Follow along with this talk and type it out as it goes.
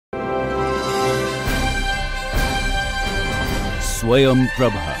Swayam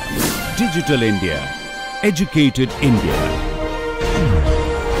Prabha. Digital India. Educated India.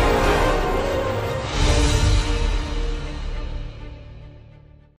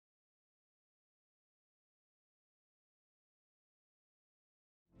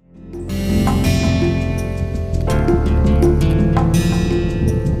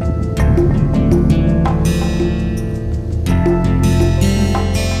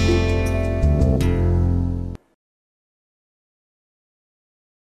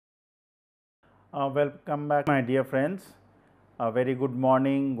 Welcome back, my dear friends. A very good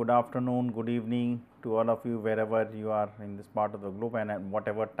morning, good afternoon, good evening to all of you wherever you are in this part of the globe and at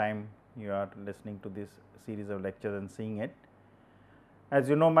whatever time you are listening to this series of lectures and seeing it. As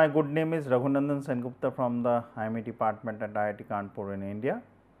you know, my good name is Raghunandan Sengupta from the IIT department at IIT Kanpur in India,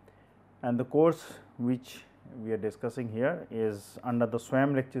 and the course which we are discussing here is under the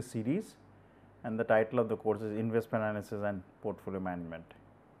Swayam lecture series, and the title of the course is Investment Analysis and Portfolio Management.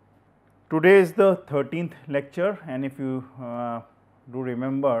 Today is the 13th lecture, and if you do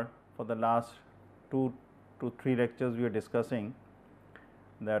remember, for the last 2 to 3 lectures we are discussing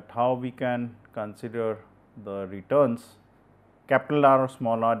that how we can consider the returns, capital R or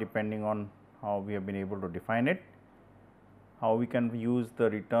small r depending on how we have been able to define it, how we can use the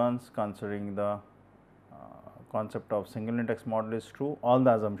returns considering the concept of single index model is true, all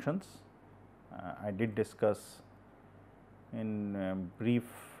the assumptions I did discuss in brief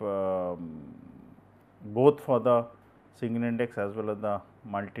both for the single index as well as the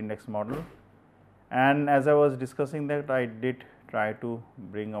multi index model. And as I was discussing that, I did try to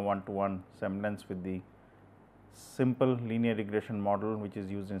bring a one-to-one semblance with the simple linear regression model which is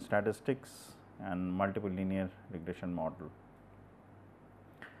used in statistics and multiple linear regression model.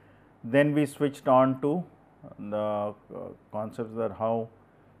 Then we switched on to the concepts that how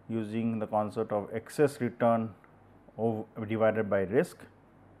using the concept of excess return divided by risk,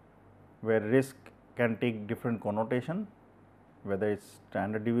 where risk can take different connotation, whether it is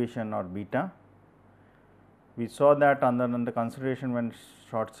standard deviation or beta. We saw that under the consideration when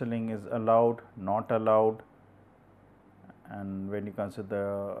short selling is allowed, not allowed, and when you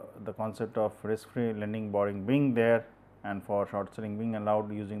consider the concept of risk free lending borrowing being there and for short selling being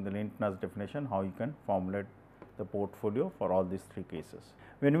allowed using the Lindner's definition, how you can formulate the portfolio for all these 3 cases.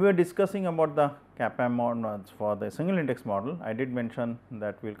 When we were discussing about the CAPM models for the single index model, I did mention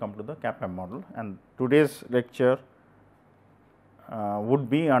that we will come to the CAPM model, and today's lecture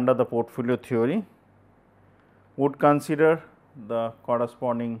would be under the portfolio theory, would consider the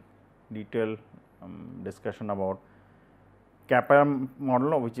corresponding detailed discussion about CAPM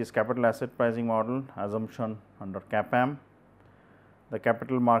model, which is capital asset pricing model, assumption under CAPM, the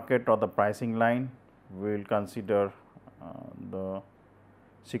capital market or the pricing line. We will consider the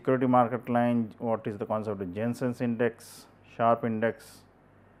security market line, what is the concept of Jensen's index, Sharpe index,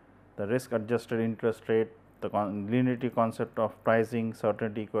 the risk adjusted interest rate, the linearity concept of pricing,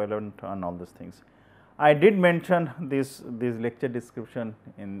 certainty equivalent, and all these things. I did mention this lecture description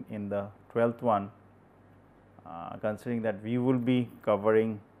in the 12th one, considering that we will be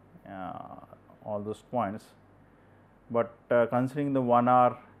covering all those points, but considering the 1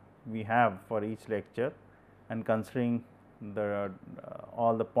 hour we have for each lecture and considering the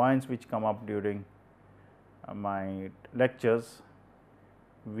all the points which come up during my lectures,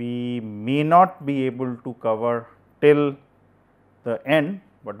 we may not be able to cover till the end,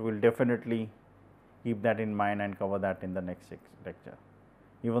 but we will definitely keep that in mind and cover that in the next lecture.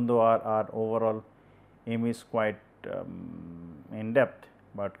 Even though our overall aim is quite in depth,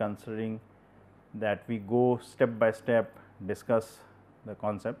 but considering that we go step by step, discuss the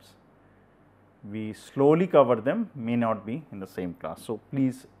concepts, we slowly cover them, may not be in the same class. So,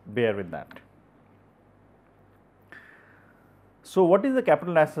 please bear with that. So, what is the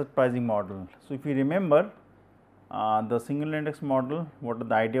capital asset pricing model? So, if you remember the single index model, what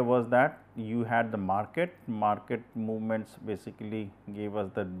the idea was that you had the market movements basically gave us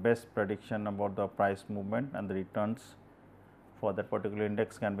the best prediction about the price movement, and the returns for that particular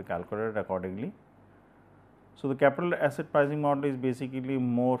index can be calculated accordingly. So, the capital asset pricing model is basically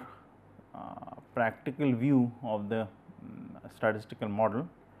more practical view of the statistical model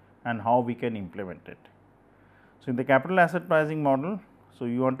and how we can implement it. So, in the capital asset pricing model, so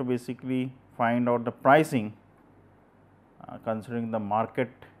you want to basically find out the pricing considering the market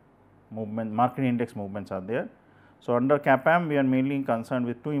movement, market index movements are there. So, under CAPM we are mainly concerned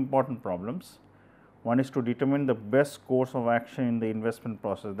with 2 important problems. One is to determine the best course of action in the investment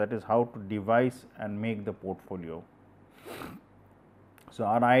process, that is how to devise and make the portfolio. So,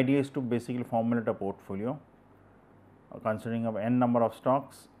 our idea is to basically formulate a portfolio considering of n number of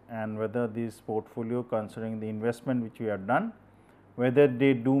stocks, and whether this portfolio considering the investment which we have done whether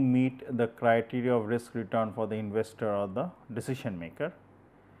they do meet the criteria of risk return for the investor or the decision maker.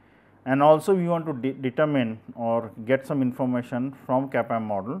 And also we want to determine or get some information from CAPM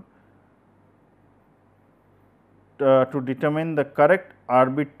model to determine the correct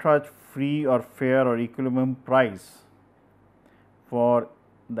arbitrage free or fair or equilibrium price for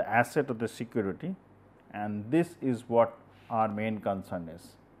the asset or the security, and this is what our main concern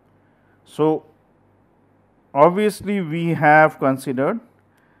is. So, obviously, we have considered,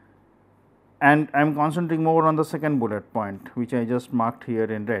 and I am concentrating more on the second bullet point which I just marked here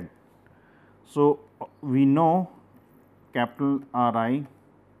in red. So, we know capital RI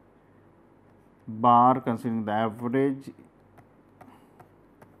bar considering the average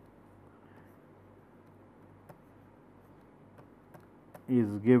is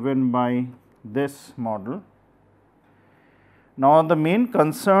given by this model. Now, the main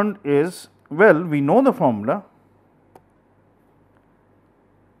concern is, well, we know the formula,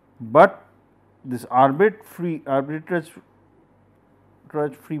 but this arbitrage free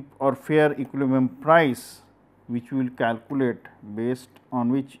or fair equilibrium price which we will calculate, based on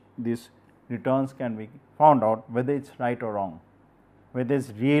which these returns can be found out, whether it is right or wrong, whether it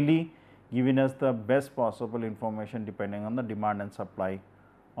is really giving us the best possible information depending on the demand and supply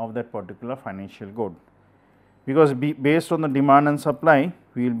of that particular financial good. Because based on the demand and supply,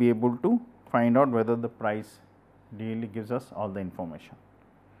 we will be able to find out whether the price really gives us all the information.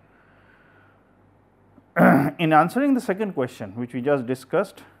 In answering the second question which we just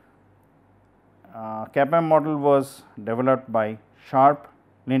discussed, CAPM model was developed by Sharp,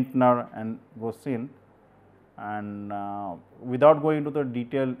 Lintner and Vosin, and without going into the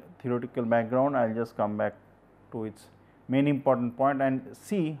detailed theoretical background, I will just come back to its main important point and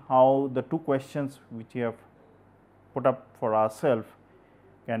see how the two questions which we have put up for ourselves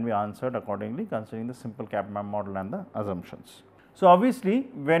can be answered accordingly, considering the simple CAPM model and the assumptions. So, obviously,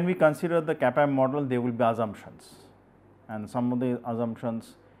 when we consider the CAPM model, there will be assumptions, and some of the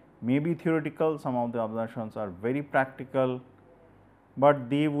assumptions may be theoretical, some of the assumptions are very practical, but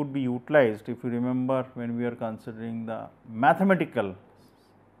they would be utilized. If you remember, when we are considering the mathematical,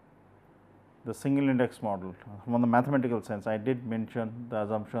 the single index model, from the mathematical sense, I did mention the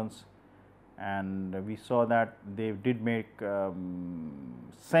assumptions, and we saw that they did make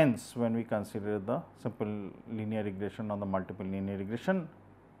sense when we consider the simple linear regression or the multiple linear regression,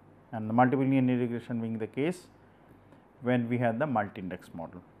 and the multiple linear regression being the case when we had the multi-index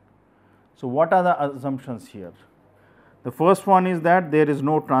model. So, what are the assumptions here? The first one is that there is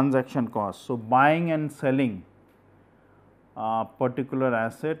no transaction cost. So, buying and selling a particular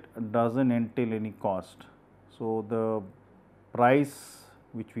asset does not entail any cost. So, the price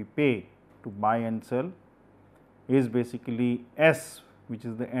which we pay to buy and sell is basically S, which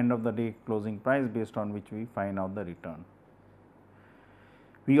is the end of the day closing price, based on which we find out the return.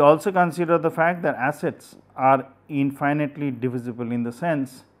 We also consider the fact that assets are infinitely divisible, in the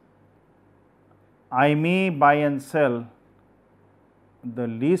sense I may buy and sell the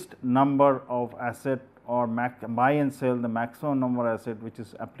least number of asset, or buy and sell the maximum number of asset which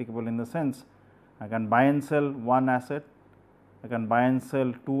is applicable, in the sense I can buy and sell one asset, I can buy and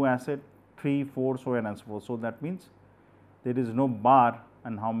sell two asset, 3, 4, so on and so forth. So, that means there is no bar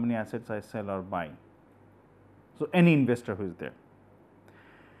on how many assets I sell or buy. So, any investor who is there.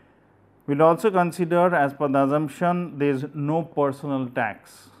 We will also consider, as per the assumption, there is no personal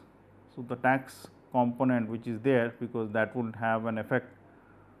tax. So, the tax component which is there, because that would have an effect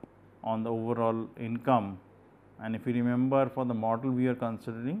on the overall income, and if you remember, for the model we are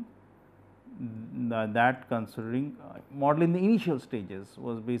considering, considering model in the initial stages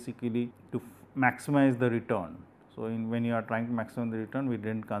was basically to maximize the return. So, when you are trying to maximize the return, we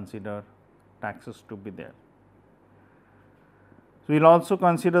did not consider taxes to be there. So, we will also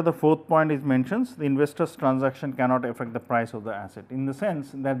consider the fourth point is mentions the investor's transaction cannot affect the price of the asset, in the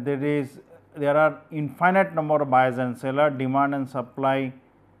sense that there are infinite number of buyers and sellers, demand and supply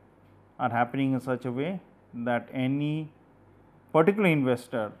are happening in such a way that any particular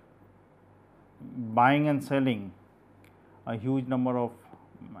investor buying and selling a huge number of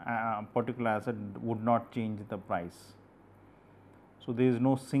particular asset would not change the price. So, there is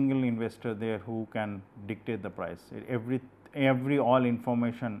no single investor there who can dictate the price. All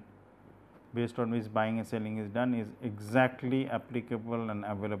information based on which buying and selling is done is exactly applicable and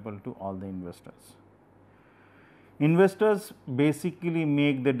available to all the investors. Investors basically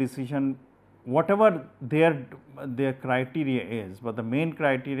make the decision whatever their criteria is, but the main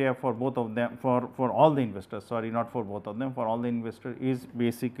criteria for both of them, for all the investors, sorry, not for both of them, for all the investors, is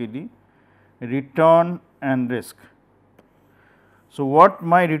basically return and risk. So, what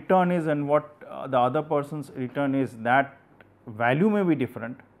my return is and what the other person's return is, that value may be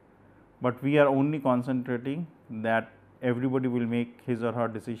different, but we are only concentrating that everybody will make his or her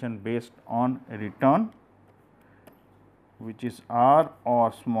decision based on a return which is r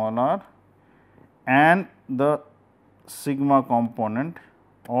or small r and the sigma component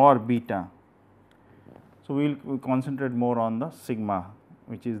or beta. So, we will concentrate more on the sigma,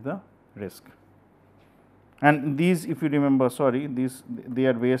 which is the risk. And these, if you remember, sorry, these they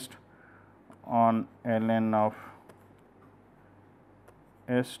are based on ln of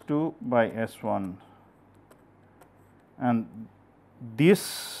S2 by S1, and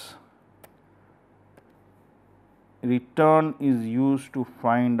this return is used to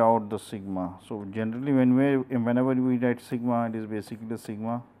find out the sigma. So, generally whenever we write sigma, it is basically the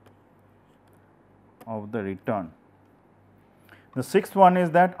sigma of the return. The sixth one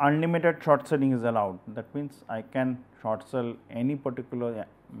is that unlimited short selling is allowed. That means, I can short sell any particular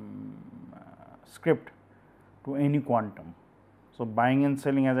script to any quantum. So, buying and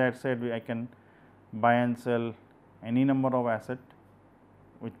selling, as I had said, I can buy and sell any number of asset,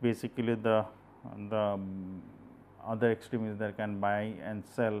 which basically the other extreme is that can buy and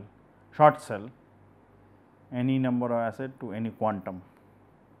sell, short sell any number of asset to any quantum.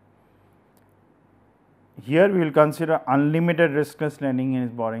 Here we will consider unlimited riskless lending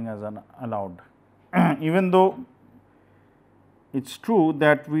is borrowing as allowed. Even though it is true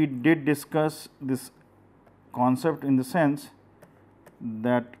that we did discuss this concept in the sense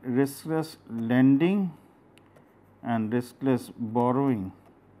that riskless lending and riskless borrowing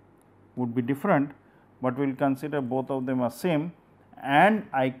would be different, but we will consider both of them are same, and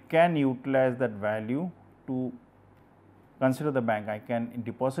I can utilize that value to consider the bank. I can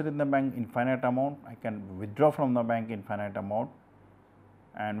deposit in the bank infinite amount, I can withdraw from the bank infinite amount,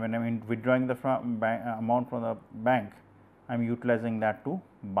 and when I am withdrawing the amount from the bank, I am utilizing that to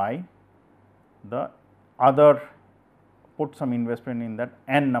buy the other, put some investment in that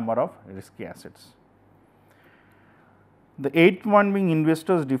n number of risky assets. The eighth one being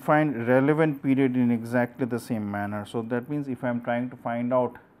investors define relevant period in exactly the same manner. So, that means, if I am trying to find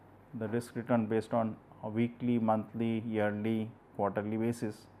out the risk return based on a weekly, monthly, yearly, quarterly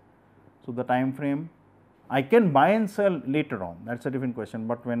basis. So, the time frame I can buy and sell later on, that is a different question,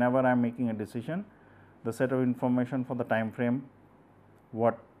 but whenever I am making a decision, the set of information for the time frame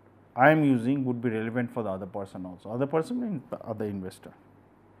what I am using would be relevant for the other person also, other person means the other investor.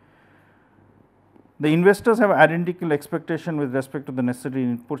 The investors have identical expectation with respect to the necessary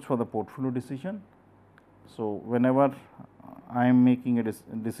inputs for the portfolio decision. So, whenever I am making a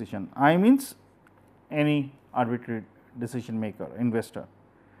decision, I means any arbitrary decision maker, investor.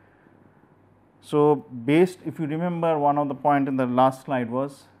 So, based, if you remember, one of the point in the last slide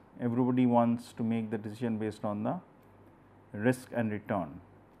was everybody wants to make the decision based on the risk and return.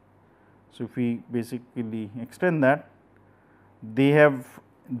 So, if we basically extend that, they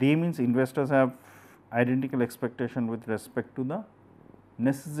means investors have identical expectation with respect to the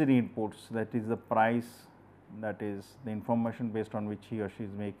necessary inputs, that is the price, that is the information based on which he or she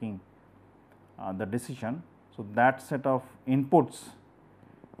is making the decision. So, that set of inputs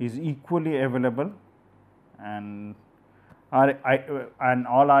is equally available, and all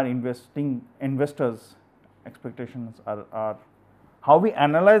our investors expectations are how we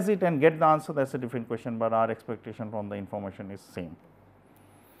analyze it and get the answer, that is a different question, but our expectation from the information is same.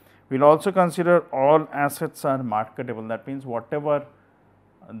 We will also consider all assets are marketable, that means whatever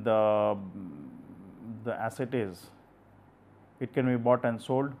the asset is, it can be bought and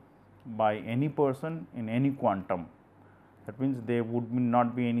sold by any person in any quantum. That means, there would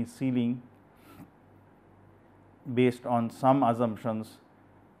not be any ceiling based on some assumptions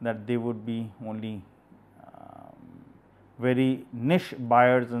that they would be only very niche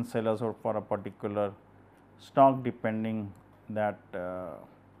buyers and sellers or for a particular stock, depending that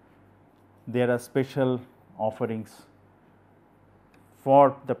there are special offerings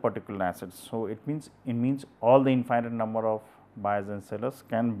for the particular assets. So, it means all the infinite number of buyers and sellers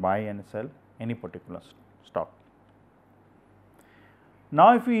can buy and sell any particular stock.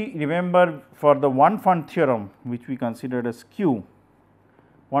 Now, if we remember for the one fund theorem, which we considered as Q,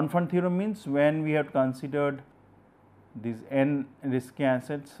 one fund theorem means when we had considered these n risky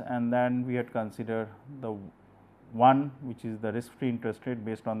assets, and then we had considered the one which is the risk free interest rate,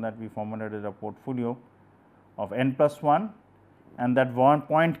 based on that we formulated a portfolio of n plus 1, and that one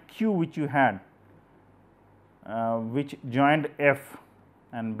point Q which you had which joined F,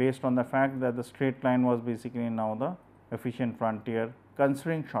 and based on the fact that the straight line was basically now the efficient frontier,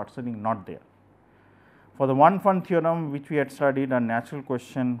 considering short selling not there. For the one fund theorem which we had studied, a natural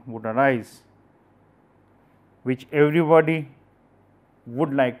question would arise, which everybody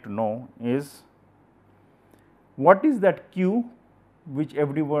would like to know, is what is that Q which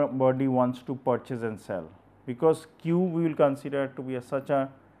everybody wants to purchase and sell? Because Q we will consider to be such a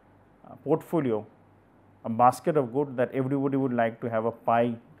portfolio, a basket of goods that everybody would like to have a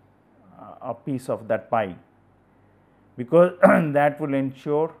pie, a piece of that pie, because that will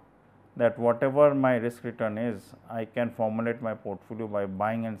ensure that whatever my risk return is, I can formulate my portfolio by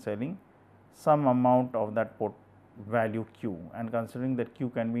buying and selling some amount of that value Q, and considering that Q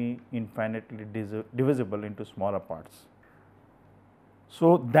can be infinitely divisible into smaller parts.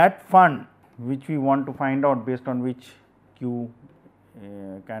 So, that fund which we want to find out, based on which Q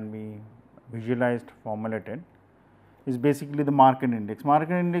can be visualized, formulated, is basically the market index.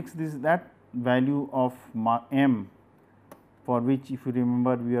 Market index is that value of M, for which, if you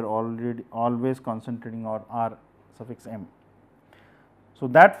remember, we are always concentrating on R suffix M. So,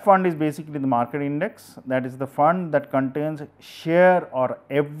 that fund is basically the market index, that is the fund that contains share or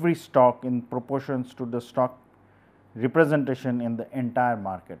every stock in proportions to the stock representation in the entire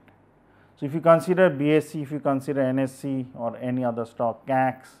market. So, if you consider BSE, if you consider NSE or any other stock,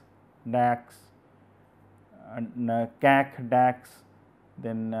 CAC, DAX, CAC, DAX,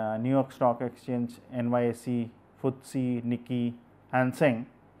 then New York Stock Exchange, NYSE, FTSE, Nikkei, Hang Seng.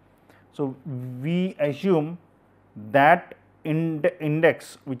 So, we assume that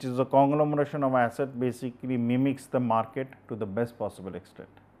index, which is a conglomeration of assets, basically mimics the market to the best possible extent.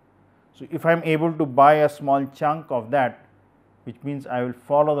 So, if I am able to buy a small chunk of that, which means I will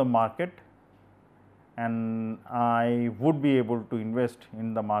follow the market, and I would be able to invest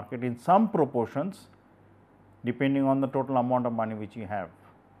in the market in some proportions depending on the total amount of money which you have.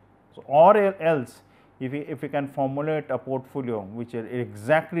 So, or else if we can formulate a portfolio which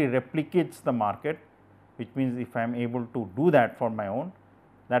exactly replicates the market, which means if I am able to do that for my own,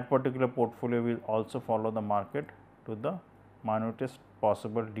 that particular portfolio will also follow the market to the minutest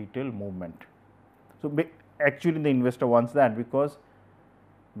possible detail movement. So, actually the investor wants that, because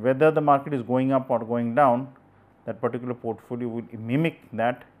whether the market is going up or going down, that particular portfolio will mimic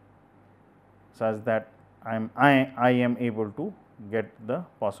that, such that I am able to get the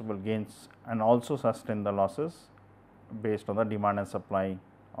possible gains and also sustain the losses based on the demand and supply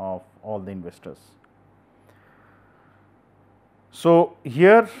of all the investors. So,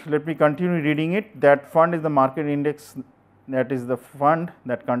 here let me continue reading it. That fund is the market index, that is the fund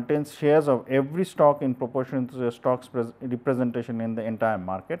that contains shares of every stock in proportion to the stock's representation in the entire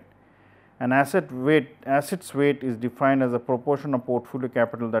market. And assets weight is defined as a proportion of portfolio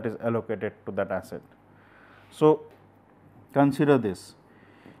capital that is allocated to that asset. So, consider this,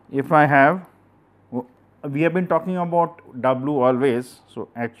 if I have, we have been talking about W always. So,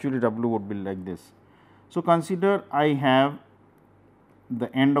 actually W would be like this. So, consider I have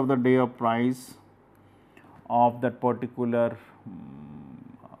the end of the day of price of that particular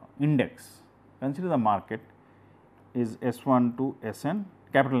index. Consider the market is S1 to Sn,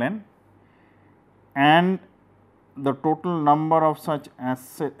 capital N, and the total number of such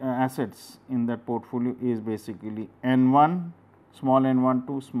assets in that portfolio is basically N1, small n1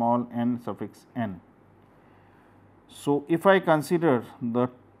 to small n suffix n. So, if I consider the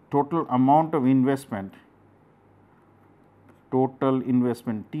total amount of investment, total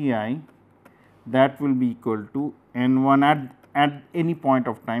investment Ti, that will be equal to N1 at any point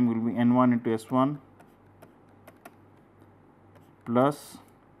of time will be N1 into S1 plus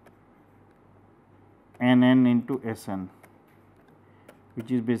Nn into Sn,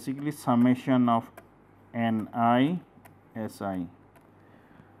 which is basically summation of Ni Si.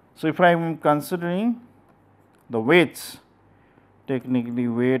 So, if I am considering the weights, technically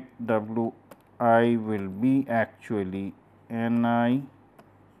weight Wi will be actually Ni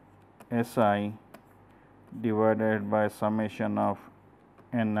Si divided by summation of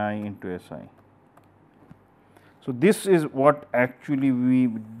Ni into Si. So, this is what actually we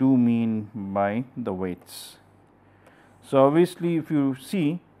do mean by the weights. So, obviously, if you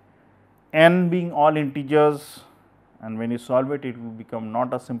see n being all integers, and when you solve it, it will become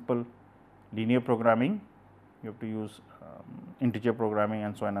not a simple linear programming, you have to use integer programming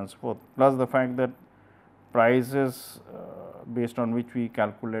and so on and so forth, plus the fact that prices based on which we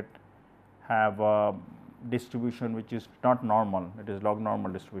calculate have a distribution which is not normal, it is log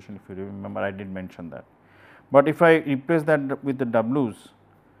normal distribution, if you remember I did mention that. But if I replace that with the W's,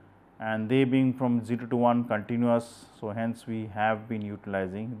 and they being from 0 to 1 continuous, so hence we have been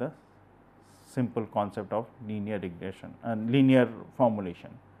utilizing the simple concept of linear regression and linear formulation,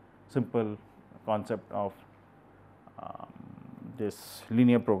 simple concept of this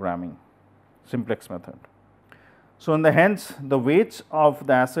linear programming, simplex method. So, in the hence the weights of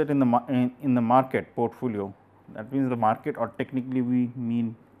the asset in the market portfolio, that means the market, or technically we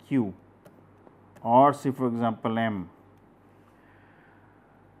mean Q, or say for example M.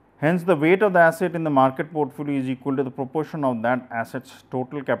 Hence, the weight of the asset in the market portfolio is equal to the proportion of that asset's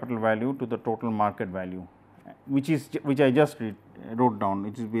total capital value to the total market value, which I just wrote down.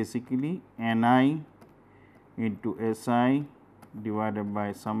 It is basically Ni into Si divided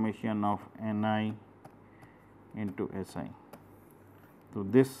by summation of Ni into Si. So,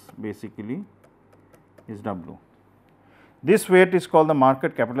 this basically is W. This weight is called the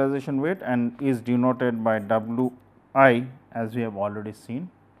market capitalization weight and is denoted by Wi, as we have already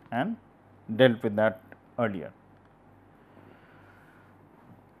seen and dealt with that earlier.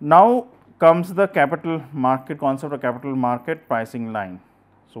 Now comes the capital market concept of capital market pricing line.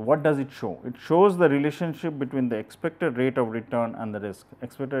 So, what does it show? It shows the relationship between the expected rate of return and the risk.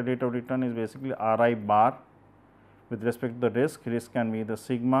 Expected rate of return is basically Ri bar with respect to the risk. Risk can be the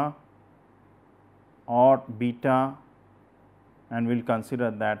sigma or beta, and we will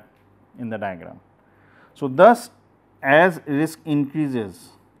consider that in the diagram. So, thus as risk increases,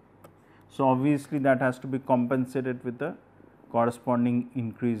 so obviously that has to be compensated with the corresponding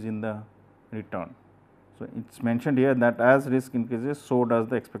increase in the return. So, it is mentioned here that as risk increases, so does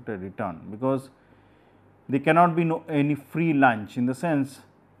the expected return, because there cannot be any free lunch, in the sense,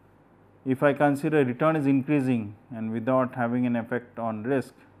 if I consider return is increasing and without having an effect on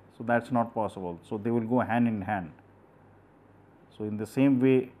risk, so that is not possible. So, they will go hand in hand. So, in the same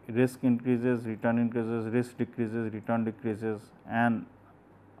way, risk increases, return increases, risk decreases, return decreases, and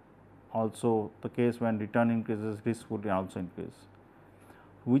also the case when return increases, risk would also increase,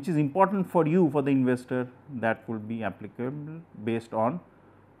 which is important for you, for the investor, that will be applicable based on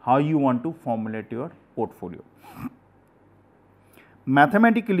how you want to formulate your portfolio.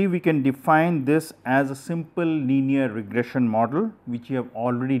 Mathematically, we can define this as a simple linear regression model, which you have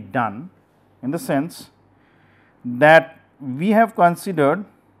already done, in the sense that we have considered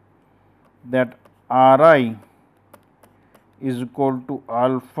that Ri is equal to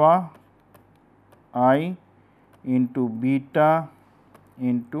alpha I into beta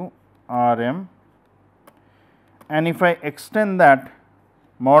into Rm, and if I extend that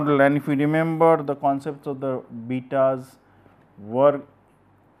model, and if you remember, the concepts of the betas were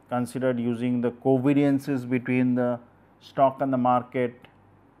considered using the covariances between the stock and the market,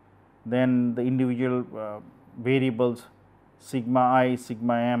 then the individual variables sigma I,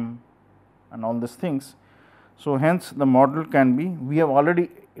 sigma m, and all these things. So, hence the model can be, we have already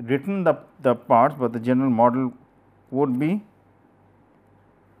written the parts, but the general model would be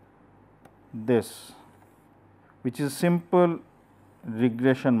this, which is simple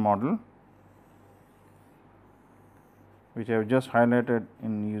regression model, which I have just highlighted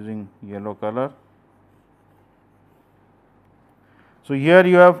in using yellow color. So, here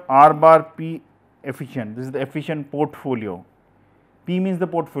you have R bar P efficient, this is the efficient portfolio. P means the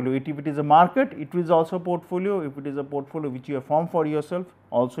portfolio. If it is a market, it is also a portfolio. If it is a portfolio which you have formed for yourself,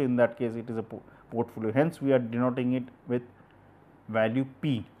 also in that case it is a portfolio. Hence, we are denoting it with value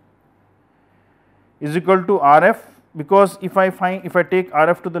P is equal to Rf, because if I take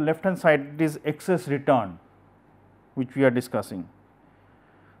Rf to the left hand side, it is excess return which we are discussing.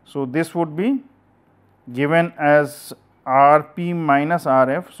 So, this would be given as Rp minus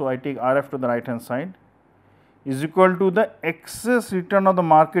Rf. So, I take Rf to the right hand side is equal to the excess return of the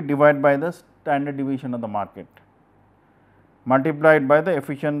market divided by the standard deviation of the market multiplied by the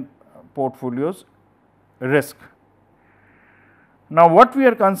efficient portfolio's risk. Now, what we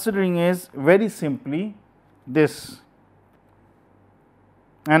are considering is very simply this,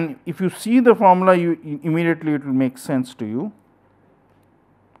 and if you see the formula, you immediately it will make sense to you.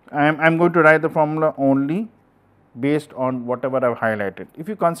 I am going to write the formula only based on whatever I have highlighted. If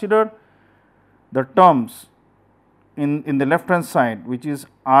you consider the terms in the left hand side, which is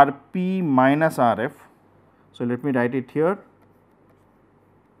Rp minus Rf. So, let me write it here.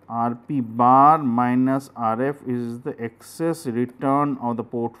 Rp bar minus Rf is the excess return of the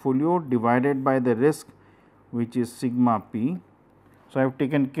portfolio divided by the risk, which is sigma p. So, I have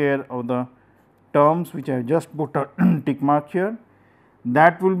taken care of the terms which I have just put a tick mark here.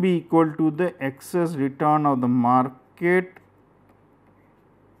 That will be equal to the excess return of the market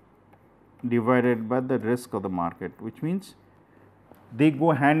divided by the risk of the market, which means they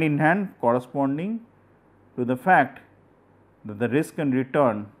go hand in hand, corresponding to the fact that the risk and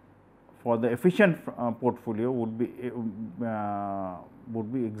return for the efficient portfolio would be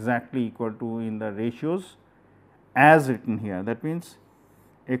exactly equal to in the ratios as written here. That means,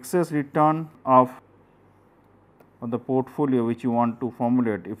 excess return of the portfolio which you want to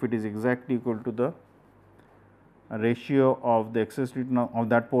formulate, if it is exactly equal to the ratio of the excess return of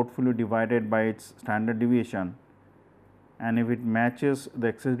that portfolio divided by its standard deviation, and if it matches the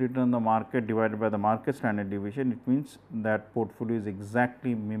excess return on the market divided by the market standard deviation, it means that portfolio is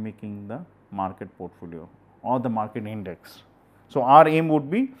exactly mimicking the market portfolio or the market index. So, our aim would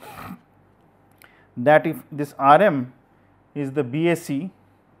be that if this RM is the BSE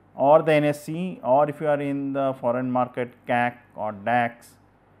or the NSE, or if you are in the foreign market CAC or DAX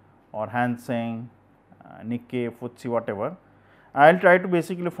or Hang Seng, Nikkei, FTSE, whatever, I will try to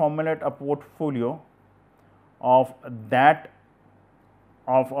basically formulate a portfolio of that,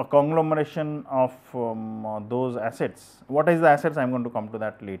 of a conglomeration of those assets. What is the assets? I am going to come to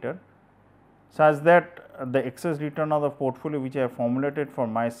that later, such that the excess return of the portfolio which I have formulated for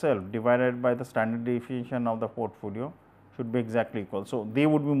myself divided by the standard deviation of the portfolio should be exactly equal. So, they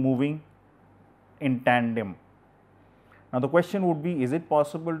would be moving in tandem. Now, the question would be, is it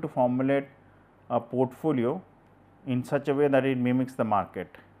possible to formulate a portfolio in such a way that it mimics the market?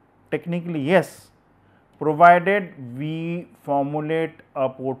 Technically, yes, provided we formulate a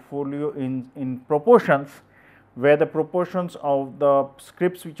portfolio in proportions where the proportions of the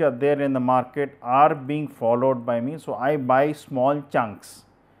scripts which are there in the market are being followed by me. So, I buy small chunks.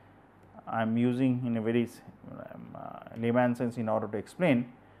 I am using in a very layman sense in order to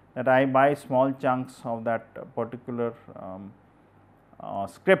explain that I buy small chunks of that particular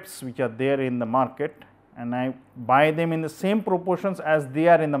scripts which are there in the market, and I buy them in the same proportions as they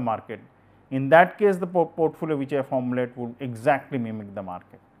are in the market. In that case, the portfolio which I formulate would exactly mimic the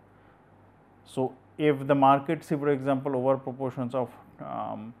market. So, if the market, say for example, over proportions of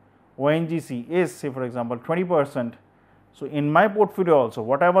ONGC is, say for example, 20%. So, in my portfolio also,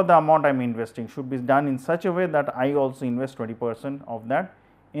 whatever the amount I am investing should be done in such a way that I also invest 20% of that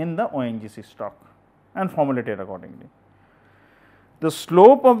in the ONGC stock and formulate it accordingly. The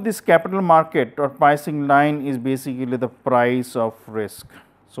slope of this capital market or pricing line is basically the price of risk.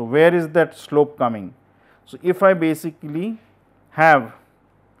 So, where is that slope coming? So, if I basically have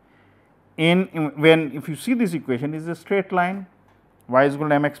if you see this equation is a straight line, y is equal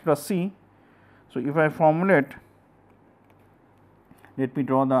to mx plus c. So, if I formulate, let me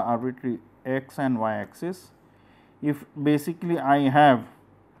draw the arbitrary x and y axis. If basically I have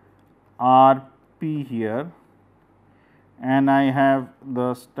R p here and I have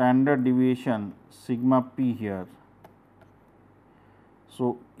the standard deviation sigma p here.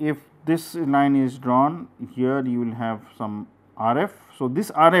 So, if this line is drawn here, you will have some RF. So,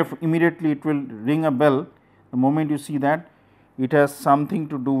 this RF immediately it will ring a bell the moment you see that it has something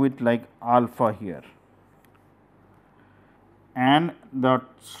to do with like alpha here, and the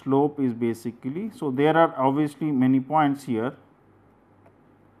slope is basically. So, there are obviously many points here.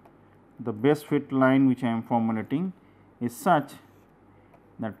 The best fit line which I am formulating is such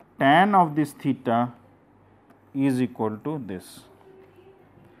that tan of this theta is equal to this,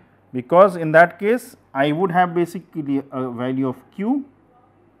 because in that case I would have basically a value of q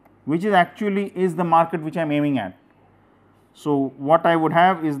which is actually is the market which I am aiming at. So, what I would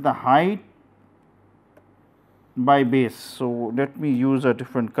have is the height by base. So, let me use a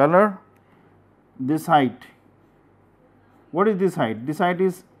different color. This height, what is this height? This height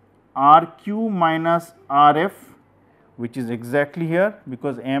is R q minus R f, which is exactly here,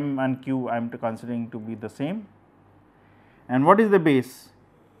 because m and q I am considering to be the same. And what is the base?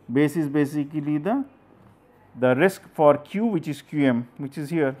 Base is basically the risk for q, which is qm, which is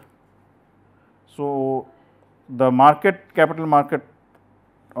here. So, the capital market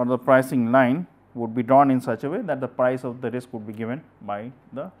or the pricing line would be drawn in such a way that the price of the risk would be given by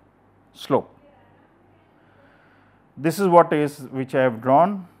the slope. This is what is which I have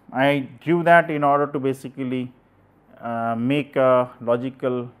drawn. I drew that in order to basically make a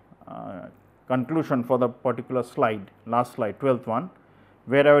logical conclusion for the particular slide, last slide, 12th one,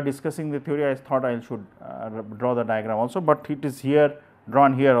 where I was discussing the theory. I thought I should draw the diagram also, but it is here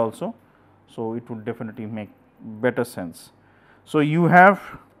drawn here also. So, it would definitely make better sense. So, you have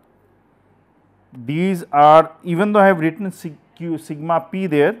these are, even though I have written sigma p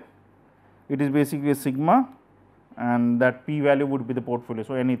there, it is basically a sigma, and that p value would be the portfolio.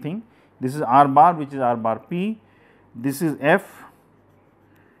 So, anything, this is r bar, which is r bar p, this is f,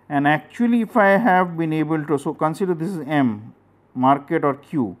 and actually if I have been able to, so consider this is m, market or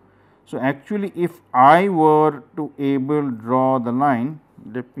q. So, actually if I were to able draw the line,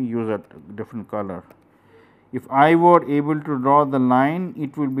 let me use a different color. If I were able to draw the line,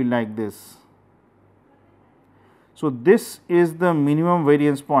 it will be like this. So, this is the minimum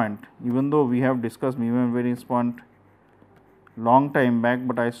variance point, even though we have discussed minimum variance point long time back,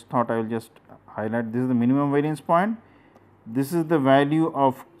 but I thought I will just highlight this is the minimum variance point. This is the value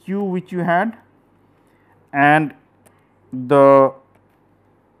of q which you had, and the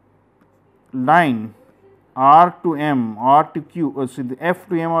line R to M, R to Q, so the F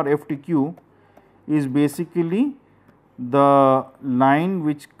to M or F to Q is basically the line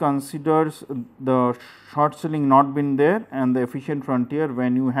which considers the short selling not been there and the efficient frontier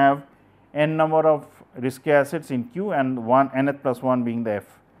when you have n number of risky assets in Q and 1 nth plus 1 being the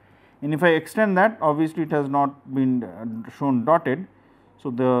F. And if I extend that, obviously it has not been shown dotted. So,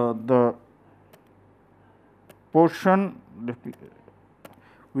 the portion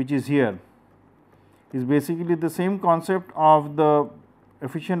which is here is basically the same concept of the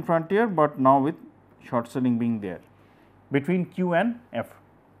efficient frontier, but now with short selling being there between Q and F.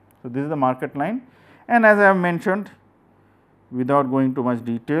 So, this is the market line, and as I have mentioned, without going to much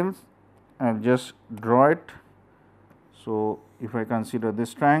details, I will just draw it. So, if I consider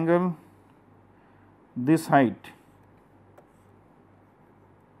this triangle, this height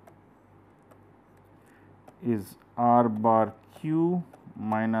is R bar Q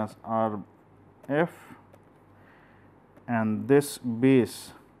minus R F, and this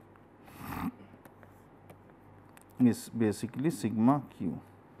base is basically sigma Q.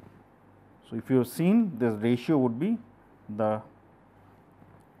 So, if you have seen, this ratio would be the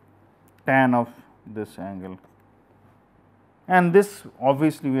tan of this angle, and this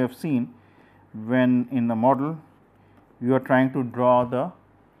obviously we have seen when in the model you are trying to draw the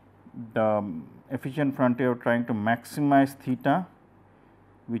efficient frontier, trying to maximize theta,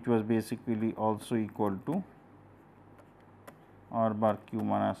 which was basically also equal to R bar Q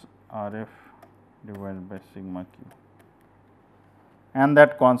minus R F divided by sigma Q. And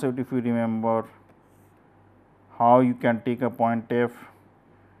that concept, if you remember, how you can take a point F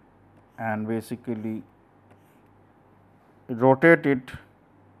and basically rotate it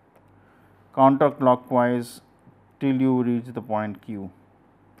counterclockwise till you reach the point Q.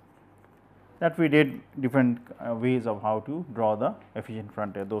 That we did different ways of how to draw the efficient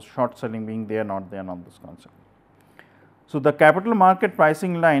frontier, those short selling being there, not this concept. So, the capital market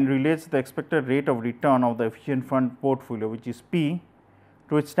pricing line relates the expected rate of return of the efficient fund portfolio, which is P,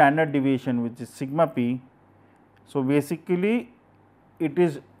 to its standard deviation, which is sigma P. So, basically it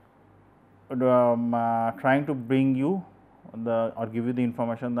is trying to bring you or give you the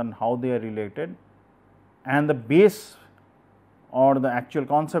information on how they are related, and the base or the actual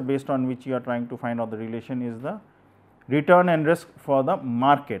concept based on which you are trying to find out the relation is the return and risk for the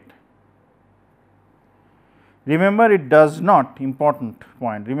market. Remember, it does not, important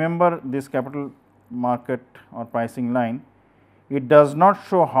point, remember this capital market or pricing line, it does not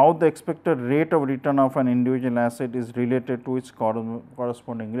show how the expected rate of return of an individual asset is related to its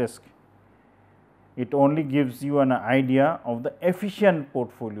corresponding risk. It only gives you an idea of the efficient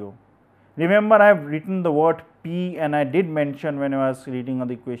portfolio. Remember, I have written the word P, and I did mention when I was reading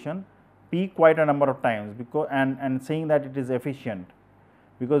the equation P quite a number of times, because and saying that it is efficient,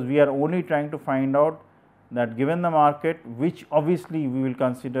 because we are only trying to find out that given the market, which obviously we will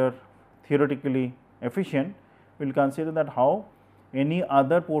consider theoretically efficient, we will consider that how any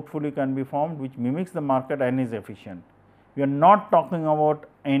other portfolio can be formed which mimics the market and is efficient. We are not talking about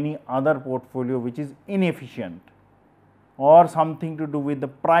any other portfolio which is inefficient or something to do with the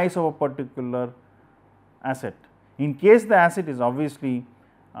price of a particular asset. In case the asset is obviously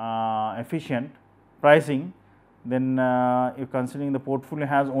efficient pricing, then if considering the portfolio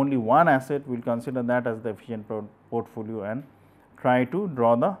has only one asset, we will consider that as the efficient portfolio and try to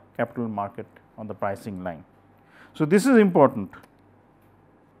draw the capital market on the pricing line. So, this is important.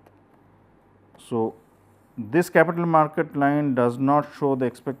 So, this capital market line does not show the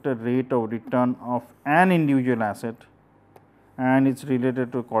expected rate of return of an individual asset, and it is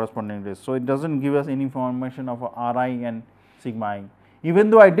related to corresponding risk. So, it does not give us any information of RI and sigma I,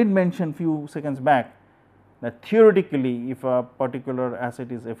 even though I did mention few seconds back that theoretically if a particular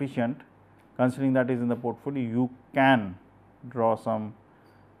asset is efficient, considering that is in the portfolio, you can draw some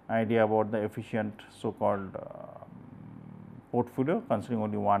idea about the efficient so called portfolio considering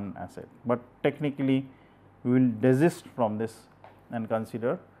only one asset, but technically we will desist from this and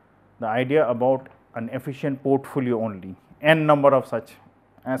consider the idea about an efficient portfolio only, n number of such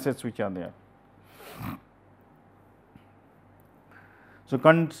assets which are there. So,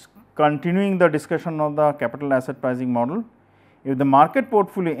 continuing the discussion of the capital asset pricing model, if the market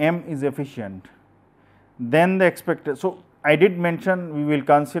portfolio M is efficient, then the expected. So, I did mention we will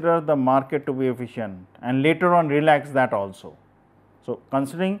consider the market to be efficient and later on relax that also. So,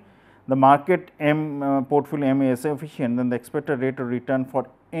 considering the market M portfolio M is efficient, then the expected rate of return for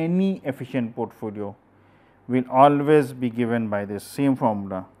any efficient portfolio will always be given by this same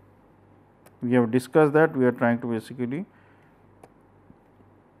formula. We have discussed that, we are trying to basically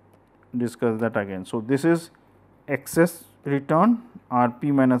discuss that again. So, this is excess return R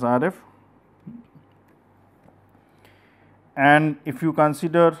p minus R f and if you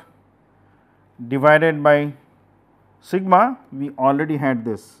consider divided by sigma, we already had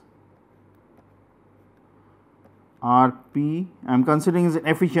this R p, I am considering is an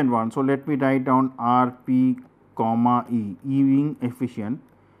efficient one. So, let me write down R p comma E, E being efficient,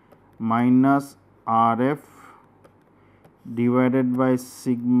 minus R f divided by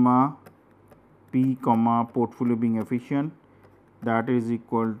sigma p comma portfolio being efficient, that is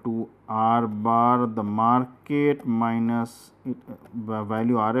equal to R bar the market minus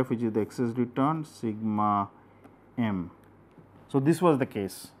value R f, which is the excess return, sigma m. So, this was the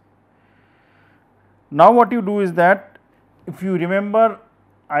case. Now, what you do is that if you remember,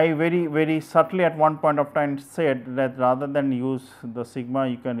 I very subtly at one point of time said that rather than use the sigma,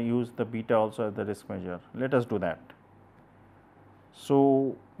 you can use the beta also as the risk measure. Let us do that.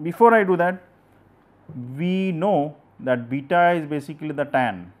 So, before I do that, we know that beta is basically the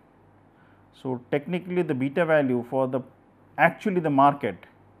tan. So, technically the beta value for the actually the market,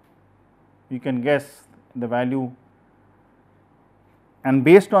 you can guess the value, and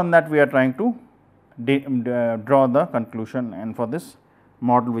based on that we are trying to draw the conclusion and for this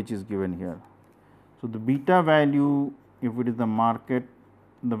model which is given here. So, the beta value, if it is the market,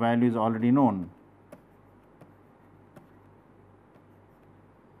 the value is already known.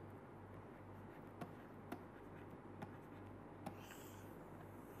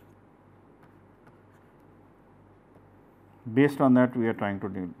 Based on that we are trying to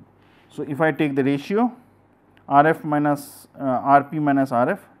deal. So, if I take the ratio R f minus R p minus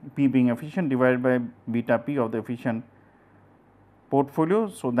R f, p being efficient divided by beta p of the efficient portfolio.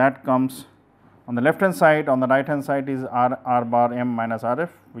 So, that comes on the left hand side, on the right hand side is R bar m minus R f,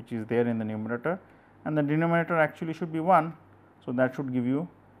 which is there in the numerator, and the denominator actually should be 1. So, that should give you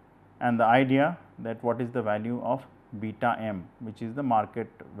and the idea that what is the value of beta m, which is the market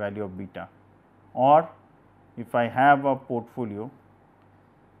value of beta, or if I have a portfolio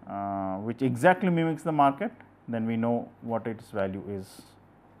which exactly mimics the market, then we know what its value is.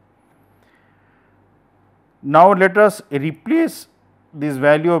 Now, let us replace this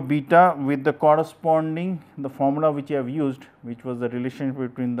value of beta with the corresponding the formula which I have used, which was the relationship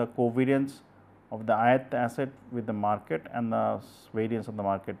between the covariance of the ith asset with the market and the variance of the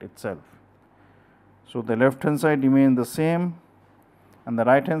market itself. So, the left hand side remains the same and the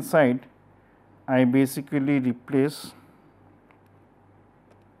right hand side I basically replace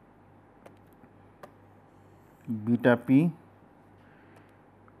beta p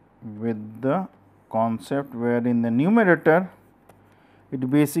with the concept where in the numerator it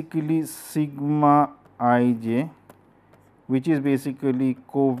basically sigma I j, which is basically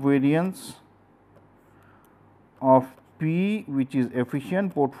covariance of p which is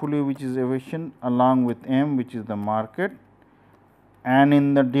efficient, portfolio which is efficient, along with m which is the market, and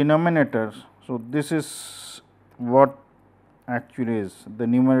in the denominator. So, this is what actually is, the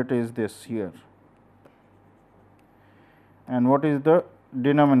numerator is this here, and what is the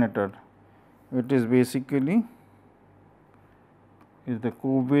denominator? It is basically is the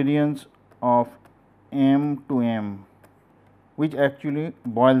covariance of m to m, which actually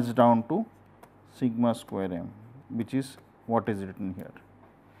boils down to sigma square m, which is what is written here.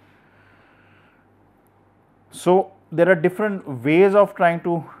 So, there are different ways of trying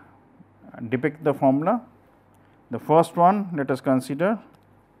to depict the formula. The first one, let us consider,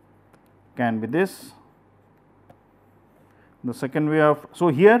 can be this. The second way of, so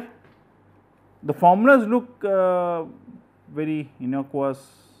here the formulas look very innocuous,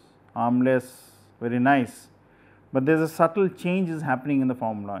 harmless, very nice, but there is a subtle change is happening in the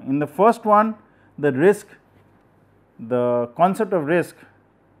formula. In the first one, the risk, the concept of risk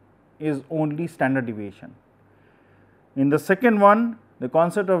is only standard deviation. In the second one, the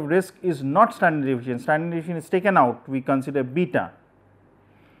concept of risk is not standard deviation is taken out, we consider beta.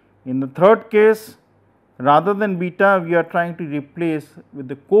 In the third case, rather than beta, we are trying to replace with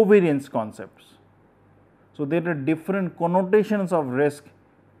the covariance concepts. So, there are different connotations of risk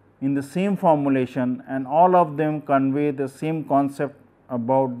in the same formulation, and all of them convey the same concept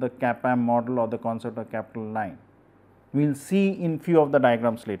about the CAPM model or the concept of capital line. We will see in few of the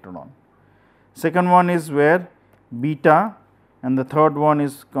diagrams later on. Second one is where beta, and the third one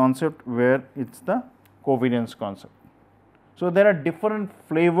is concept where it is the covariance concept. So, there are different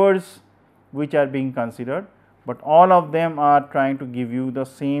flavors which are being considered, but all of them are trying to give you the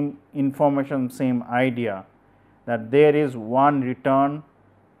same information, same idea, that there is one return,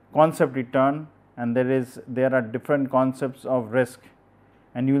 concept return, and there are different concepts of risk,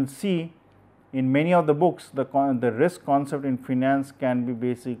 and you will see in many of the books the risk concept in finance can be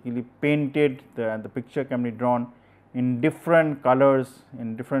basically painted, the picture can be drawn in different colors,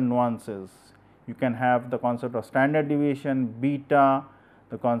 in different nuances. You can have the concept of standard deviation, beta,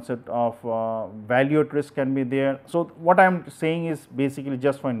 the concept of value at risk can be there. So, what I am saying is basically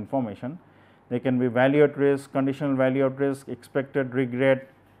just for information. There can be value at risk, conditional value at risk, expected regret.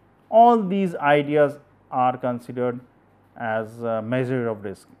 All these ideas are considered as a measure of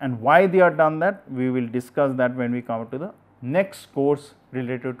risk, and why they are done, that we will discuss that when we come to the next course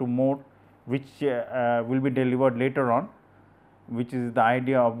related to mode, which will be delivered later on, which is the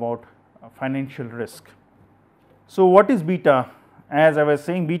idea about financial risk. So, what is beta? As I was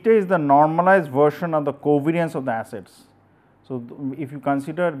saying, beta is the normalized version of the covariance of the assets. So, if you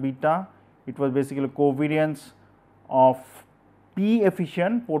consider beta, it was basically covariance of P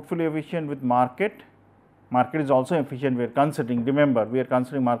efficient, portfolio efficient with market. Market is also efficient, we are considering, remember we are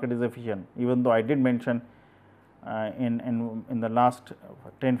considering market is efficient, even though I did mention in the last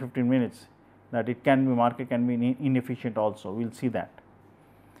 10-15 minutes that it can be, market can be inefficient also, we will see that.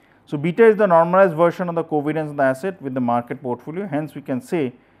 So, beta is the normalized version of the covariance of the asset with the market portfolio. Hence, we can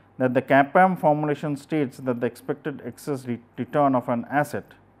say that the CAPM formulation states that the expected excess return of an asset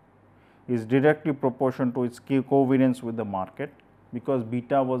is directly proportional to its covariance with the market, because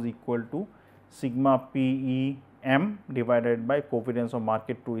beta was equal to sigma P E M divided by covariance of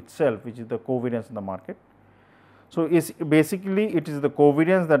market to itself, which is the covariance of the market. So, basically it is the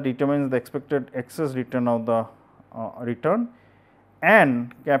covariance that determines the expected excess return of the return,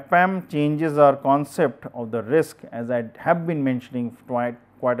 and CAPM changes our concept of the risk, as I have been mentioning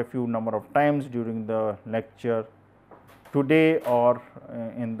quite a few number of times during the lecture today or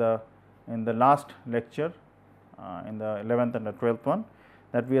in the last lecture in the 11th and the 12th one,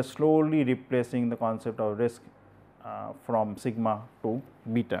 that we are slowly replacing the concept of risk from sigma to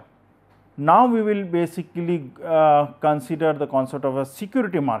beta. Now, we will basically consider the concept of a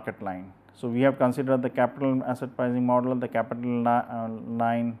security market line. So, we have considered the capital asset pricing model, the capital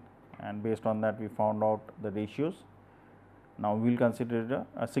line, and based on that we found out the ratios. Now, we will consider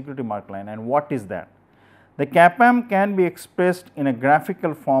a security market line, and what is that? The CAPM can be expressed in a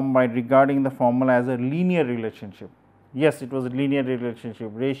graphical form by regarding the formula as a linear relationship. Yes, it was a linear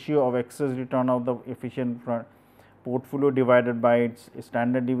relationship, ratio of excess return of the efficient portfolio divided by its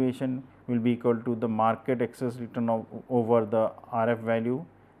standard deviation will be equal to the market excess return over the RF value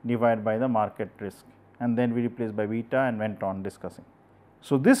divided by the market risk, and then we replaced by beta and went on discussing.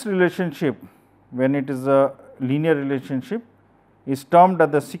 So, this relationship, when it is a linear relationship, is termed as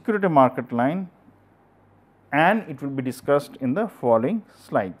the security market line, and it will be discussed in the following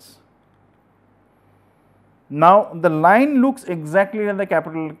slides. Now, the line looks exactly like the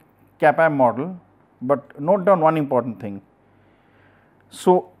capital CAPM model, but note down one important thing.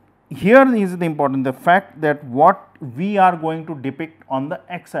 So, here is the important, the fact that what we are going to depict on the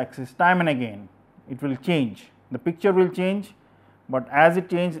x axis time and again, it will change, the picture will change, but as it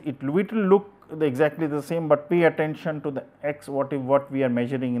changes it will look exactly the same, but pay attention to the x, what we are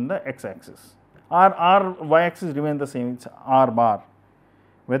measuring in the x axis. Our y axis remains the same, it is R bar,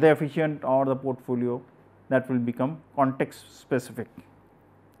 whether efficient or the portfolio, that will become context specific.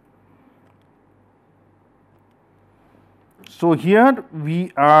 So, here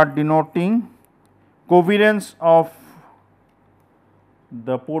we are denoting covariance of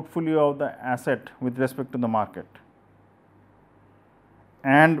the portfolio of the asset with respect to the market,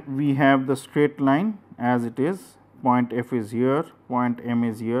 and we have the straight line as it is, point F is here, point M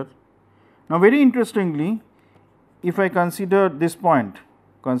is here. Now, very interestingly, if I consider this point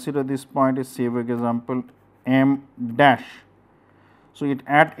is, say for example M dash. So,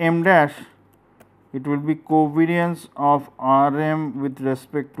 at M dash it will be covariance of R M with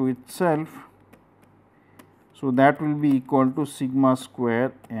respect to itself. So, that will be equal to sigma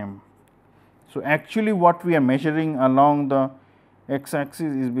square M. So, actually what we are measuring along the x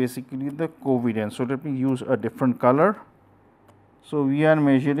axis is basically the covariance. So, let me use a different color. So, we are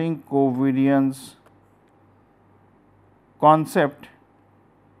measuring covariance concept,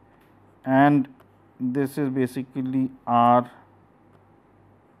 and this is basically RM.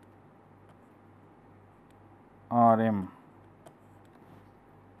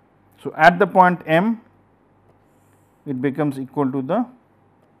 So, at the point M, it becomes equal to the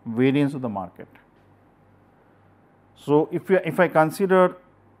variance of the market. So, if I consider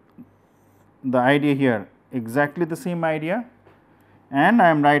the idea here, exactly the same idea, and I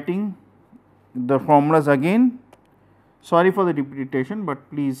am writing the formulas again, sorry for the repetition, but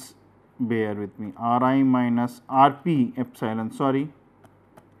please bear with me. Ri minus Rp epsilon,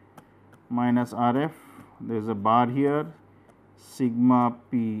 minus Rf, there is a bar here, sigma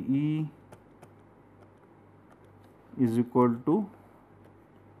Pe is equal to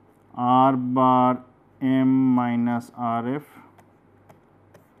R bar M minus Rf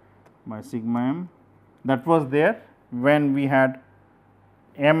by sigma m. That was there when we had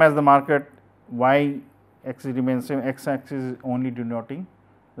m as the market, y axis remains same, x axis is only denoting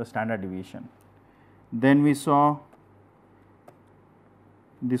the standard deviation. Then we saw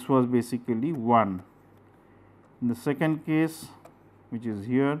this was basically 1. In the second case, which is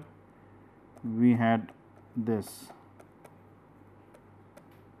here, we had this.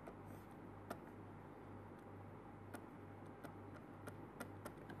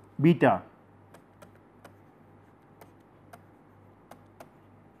 Beta.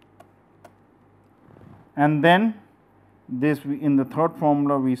 And then this in the third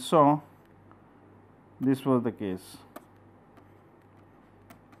formula we saw this was the case.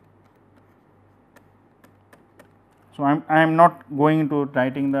 So, I am not going into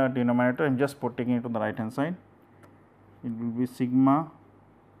writing the denominator, I am just putting it to the right hand side. It will be sigma,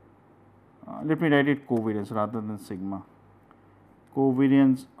 let me write it covariance rather than sigma,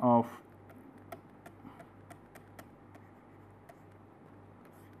 covariance of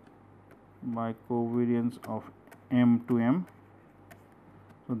by covariance of m to m.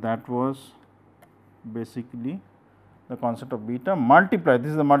 So, that was basically the concept of beta multiply,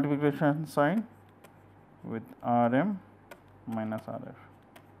 this is the multiplication sign with R m minus R f.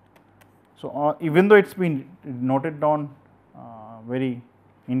 So, even though it has been noted down very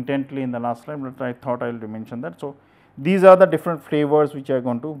intently in the last slide, but I thought I will mention that. So, these are the different flavors which I are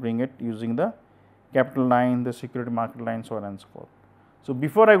going to bring it using the capital line, the security market line, so on and so forth. So,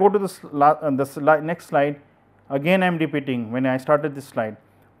 before I go to the next slide, again I am repeating when I started this slide,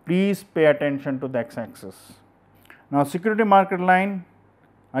 please pay attention to the x axis. Now, security market line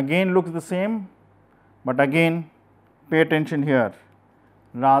again looks the same, but again pay attention here,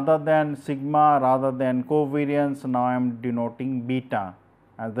 rather than sigma, rather than covariance, now I am denoting beta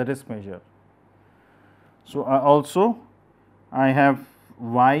as the risk measure. So, also I have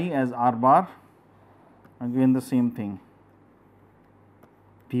y as r bar, again the same thing,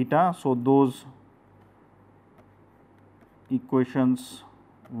 theta. So, those equations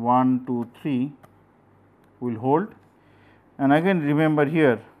 1, 2, 3 will hold, and again remember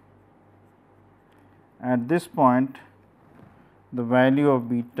here at this point the value of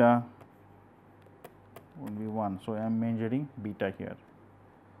beta will be 1. So, I am measuring beta here,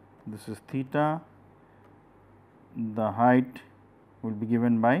 this is theta, the height will be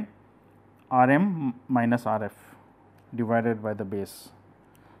given by R m minus R f divided by the base.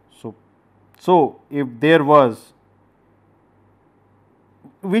 So, if there was,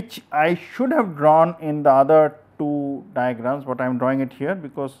 which I should have drawn in the other two diagrams, but I am drawing it here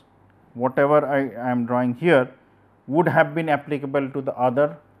because whatever I am drawing here would have been applicable to the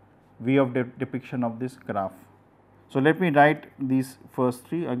other way of depiction of this graph. So, let me write these first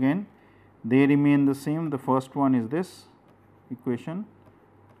three again, they remain the same. The first one is this equation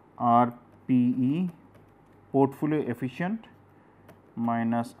RPE portfolio efficient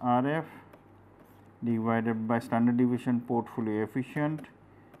minus RF divided by standard deviation portfolio efficient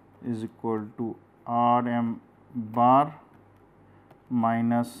is equal to RM bar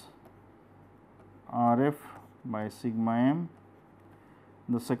minus RF by sigma m.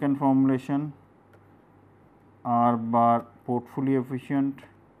 The second formulation R bar portfolio efficient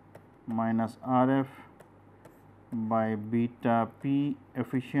minus RF by beta P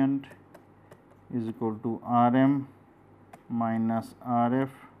efficient is equal to RM minus RF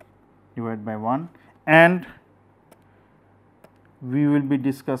divided by 1, and we will be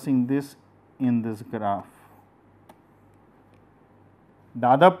discussing this in this graph. The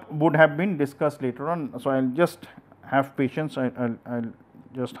other would have been discussed later on. So, I will just have patience, I will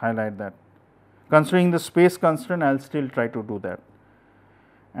just highlight that. Considering the space constraint, I will still try to do that.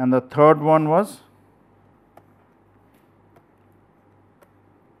 And the third one was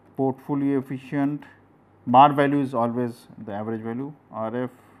portfolio efficient, bar value is always the average value, RF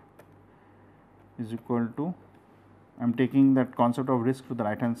is equal to, I am taking that concept of risk to the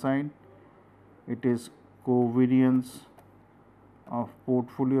right hand side, it is covariance of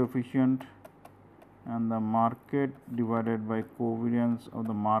portfolio efficient and the market divided by covariance of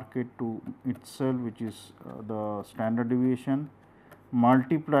the market to itself, which is the standard deviation,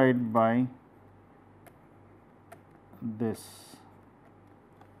 multiplied by this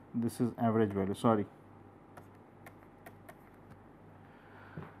is average value, sorry.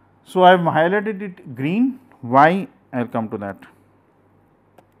 So, I have highlighted it green, why I will come to that.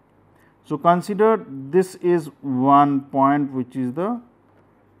 So, consider this is one point which is the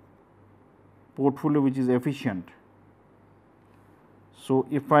portfolio which is efficient. So,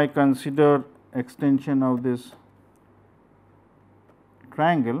 if I consider extension of this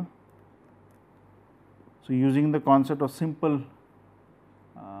triangle, so using the concept of simple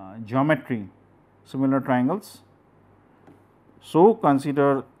geometry, similar triangles. So,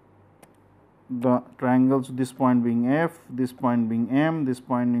 consider the triangles, this point being F, this point being M, this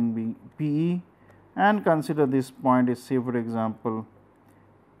point being PE, and consider this point is, say for example,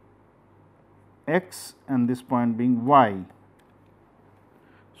 X and this point being Y.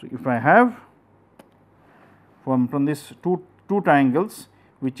 So, if I have from this two triangles,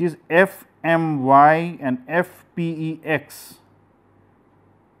 which is FMY and FPEX,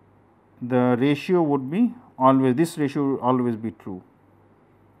 the ratio would be always, this ratio will always be true,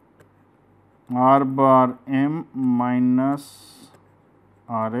 R bar M minus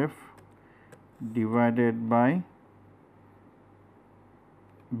RF divided by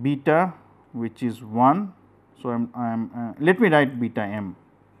beta, which is 1. So, let me write beta M,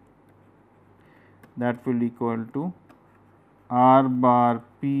 that will equal to R bar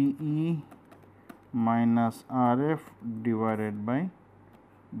PE minus RF divided by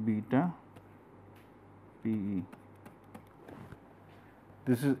beta PE.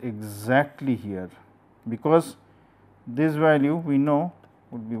 This is exactly here, because this value we know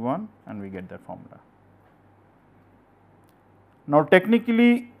would be 1 and we get that formula. Now,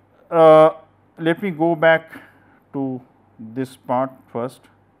 technically let me go back to this part first.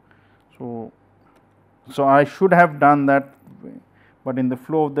 So, I should have done that, but in the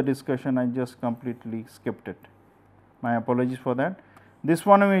flow of the discussion I just completely skipped it. My apologies for that. This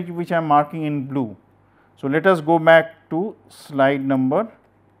one which I am marking in blue. So, let us go back to slide number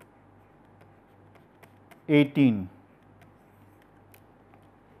 18.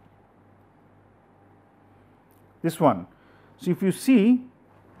 This one. So, if you see,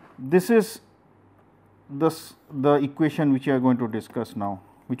 this is the equation which we are going to discuss now,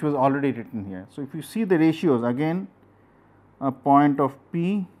 which was already written here. So, if you see the ratios, again a point of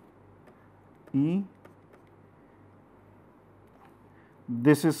P, E,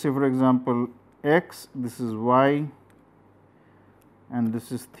 this is, say for example, X, this is Y, and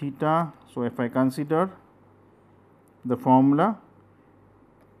this is theta. So, if I consider the formula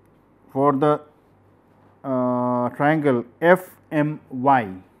for the triangle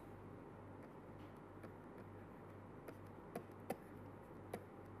FMY,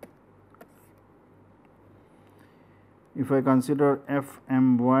 if I consider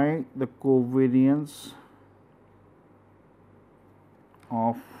FMY, the covariance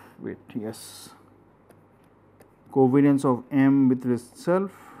of covariance of M with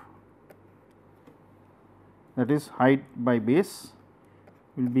itself, that is height by base,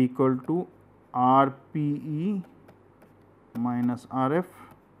 will be equal to RPE minus RF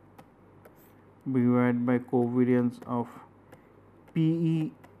divided by covariance of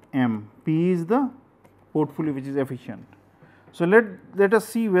PEM. P is the portfolio which is efficient. So, let us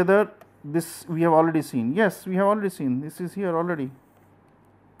see whether this we have already seen. Yes, we have already seen, this is here already.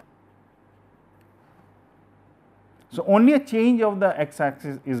 So, only a change of the x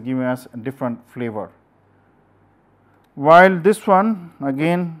axis is giving us a different flavor, while this one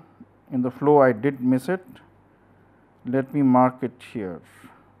again in the flow I did miss it. Let me mark it here.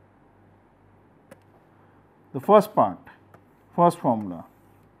 The first part, first formula.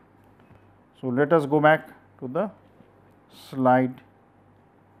 So, let us go back to the slide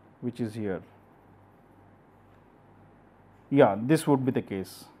which is here. Yeah, this would be the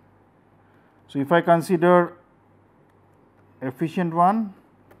case. So, if I consider efficient one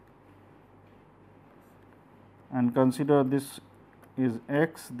and consider this is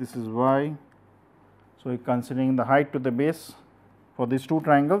x, this is y. So, considering the height to the base for these two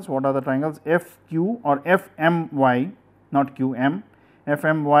triangles, what are the triangles? FQ or FMY, not QM,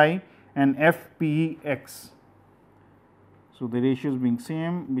 FMY and FPEX. So, the ratios being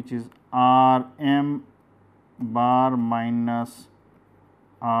same, which is RM bar minus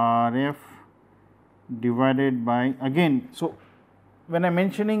RF divided by, again. So, when I am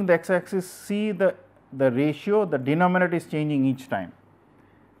mentioning the x axis, see the ratio, the denominator is changing each time,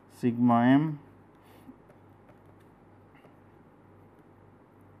 sigma m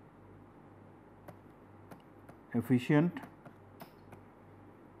efficient,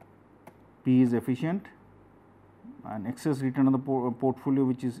 P is efficient, and excess return on the portfolio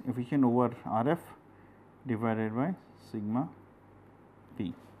which is efficient over RF divided by sigma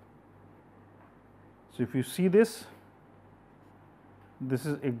P. So, if you see this, this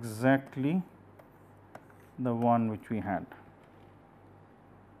is exactly the one which we had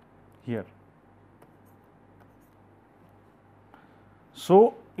here.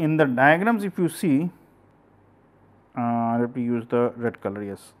 So, in the diagrams, if you see, let me use the red color,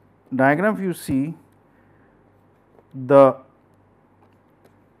 yes, diagram, if you see, the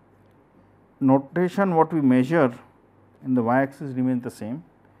notation what we measure in the y axis remains the same.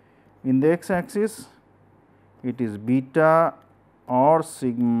 In the x axis it is beta or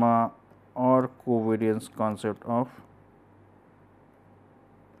sigma or covariance concept of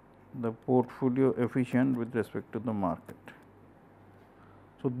the portfolio efficient with respect to the market.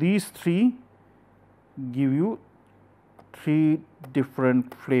 So, these three give you three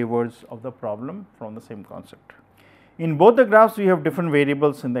different flavors of the problem from the same concept. In both the graphs we have different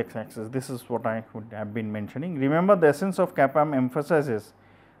variables in the x axis. This is what I would have been mentioning. Remember, the essence of CAPM emphasizes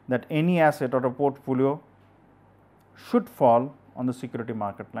that any asset or a portfolio should fall on the security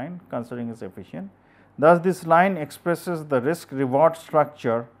market line considering its efficient. Thus, this line expresses the risk reward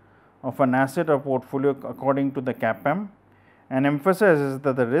structure of an asset or portfolio according to the CAPM and emphasizes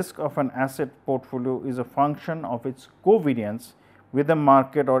that the risk of an asset portfolio is a function of its covariance with the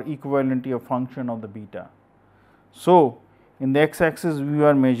market or equivalently a function of the beta. So, in the x axis we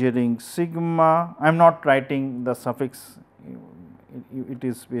are measuring sigma. I am not writing the suffix, it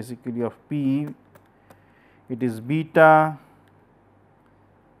is basically of P, it is beta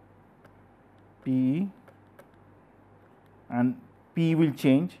P and P will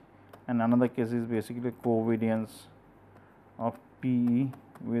change, and another case is basically covariance of P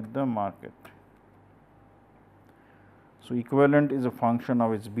with the market. So, equivalent is a function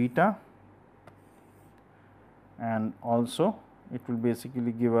of its beta, and also it will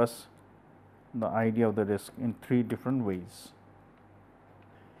basically give us the idea of the risk in three different ways.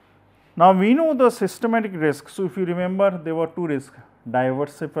 Now, we know the systematic risk. So, if you remember, there were two risks,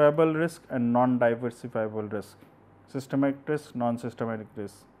 diversifiable risk and non-diversifiable risk, systematic risk, non-systematic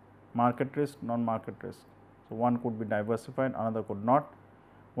risk, market risk, non-market risk. So, one could be diversified, another could not.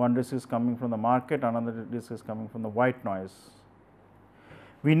 One risk is coming from the market, another risk is coming from the white noise.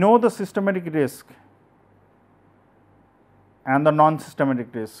 We know the systematic risk and the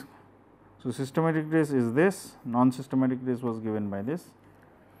non-systematic risk. So, systematic risk is this, non-systematic risk was given by this.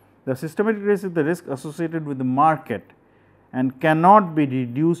 The systematic risk is the risk associated with the market and cannot be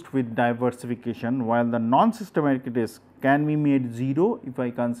reduced with diversification, while the non-systematic risk can be made 0 if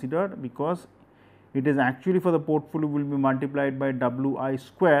I consider, because it is actually for the portfolio will be multiplied by Wi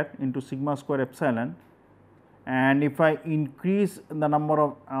square into sigma square epsilon, and if I increase the number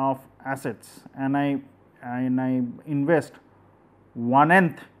of assets and I invest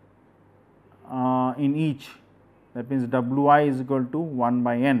 1/nth in each, that means Wi is equal to 1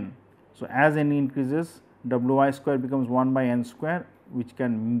 by n. So, as n increases Wi square becomes 1 by n square, which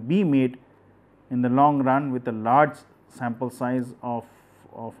can be made in the long run with a large sample size of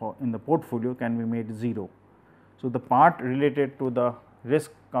in the portfolio can be made 0. So, the part related to the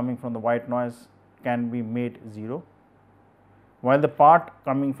risk coming from the white noise can be made 0, while the part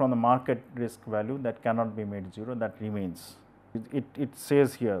coming from the market risk value that cannot be made 0, that remains. It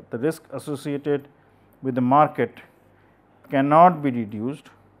says here the risk associated with the market cannot be reduced,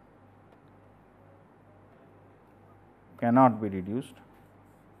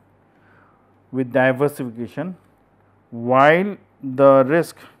 with diversification, while the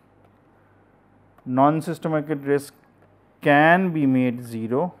risk non-systematic risk can be made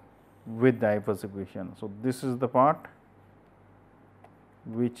 0 with diversification. So, this is the part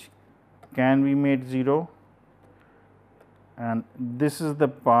which can be made 0 and this is the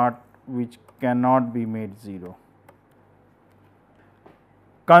part which cannot be made 0.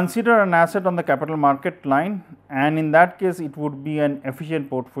 Consider an asset on the capital market line, and in that case it would be an efficient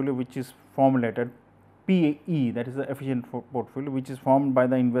portfolio which is formulated PE, that is the efficient portfolio, which is formed by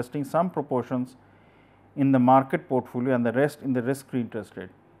the investing some proportions in the market portfolio and the rest in the risk free interest rate.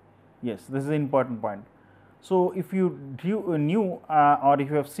 Yes, this is an important point. So, if you knew or if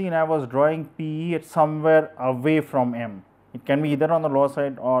you have seen, I was drawing PE at somewhere away from M. It can be either on the lower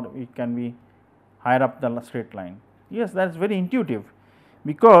side or it can be higher up the straight line. Yes, that is very intuitive,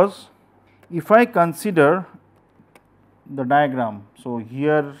 because if I consider the diagram. So,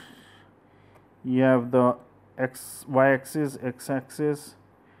 here you have the y axis, x axis,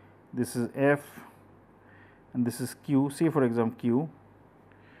 this is F and this is Q, say for example Q,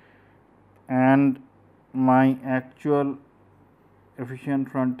 and my actual efficient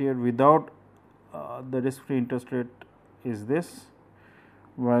frontier without the risk free interest rate is this,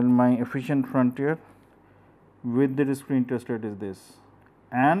 while my efficient frontier with the risk free interest rate is this,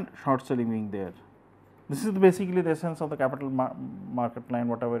 and short selling being there. This is basically the essence of the capital market line,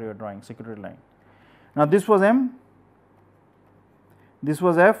 whatever you are drawing, security line. Now, this was M, this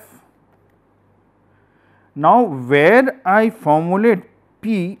was F. Now, where I formulate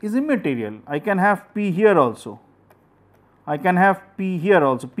P is immaterial. I can have P here also. I can have P here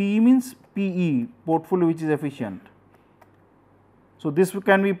also. PE means PE, portfolio which is efficient. So, this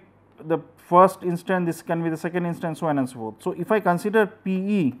can be the first instance, this can be the second instance, so on and so forth. So, if I consider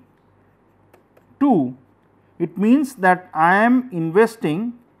PE 2, it means that I am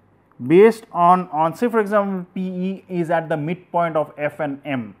investing based on say for example, PE is at the midpoint of F and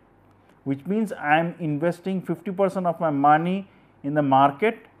M, which means I am investing 50% of my money in the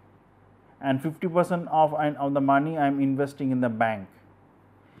market and 50% of the money I am investing in the bank.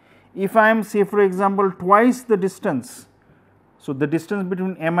 If I am say for example, twice the distance, so the distance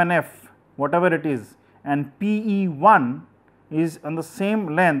between M and F whatever it is, and PE1 is on the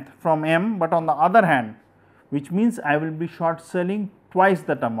same length from M, but on the other hand, which means I will be short selling twice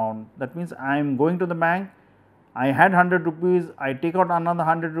that amount. That means I am going to the bank, I had 100 rupees, I take out another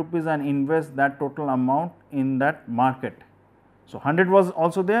 100 rupees and invest that total amount in that market. So, 100 was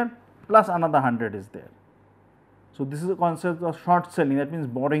also there plus another 100 is there. So, this is a concept of short selling, that means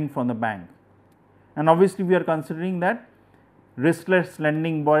borrowing from the bank, and obviously we are considering that riskless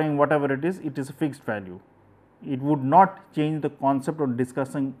lending, borrowing, whatever it is a fixed value. It would not change the concept of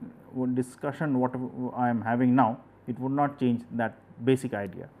discussion whatever I am having now, it would not change that basic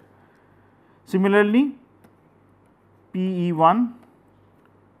idea. Similarly, PE1,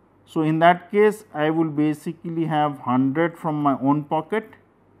 so in that case I will basically have 100 from my own pocket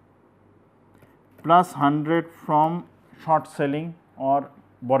plus 100 from short selling or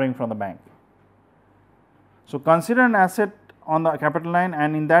borrowing from the bank. So, consider an asset on the capital line,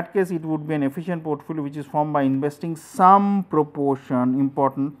 and in that case it would be an efficient portfolio which is formed by investing some proportion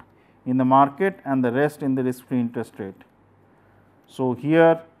important in the market and the rest in the risk free interest rate. So,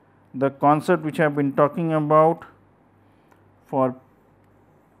 here the concept which I have been talking about for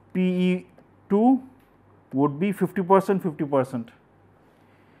PE2 would be 50%, 50%,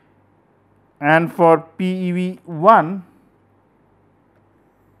 and for PEV1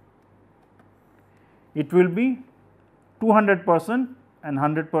 it will be 200% and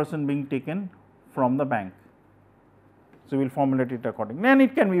 100% being taken from the bank. So, we will formulate it accordingly, and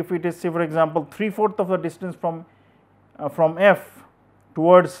it can be, if it is say for example, 3/4 of the distance from F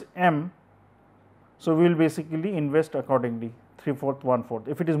towards M. So, we will basically invest accordingly 3/4, 1/4.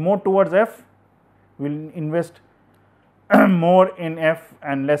 If it is more towards F, we will invest more in F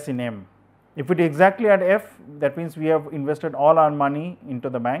and less in M. If it is exactly at F, that means we have invested all our money into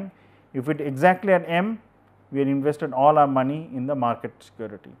the bank. If it is exactly at M, we have invested all our money in the market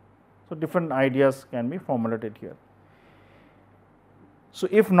security. So, different ideas can be formulated here. So,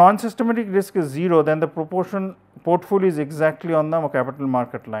 if non-systematic risk is 0, then the proportion portfolio is exactly on the capital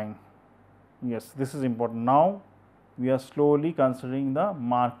market line. Yes, this is important. Now, we are slowly considering the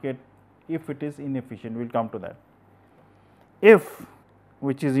market if it is inefficient, we will come to that. If,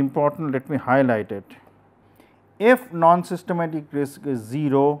 which is important, let me highlight it. If non-systematic risk is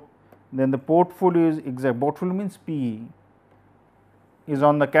 0, then the portfolio is exact, portfolio means PE is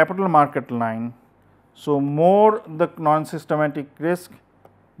on the capital market line. So, more the non-systematic risk,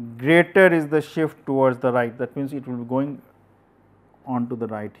 greater is the shift towards the right, that means it will be going on to the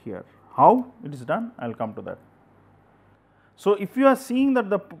right here. How it is done? I will come to that. So, if you are seeing that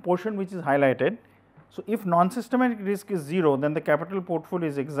the portion which is highlighted, so if non-systematic risk is 0, then the capital portfolio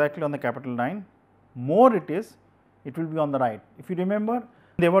is exactly on the capital line, more it is, it will be on the right. If you remember,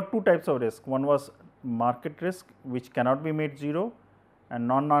 there were two types of risk, one was market risk which cannot be made 0, and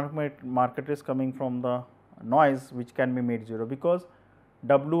non-market risk coming from the noise which can be made 0, because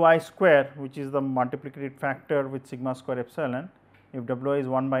Wi square, which is the multiplicative factor with sigma square epsilon, if Wi is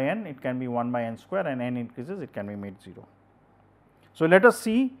 1 by n, it can be 1 by n square, and n increases, it can be made 0. So, let us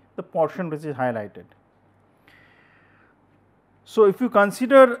see the portion which is highlighted. So, if you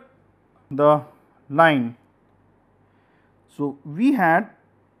consider the line, so we had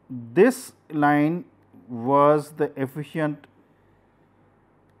this line was the efficient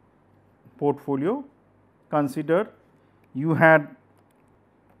portfolio. Consider you had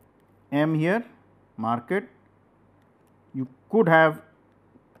M here, market, you could have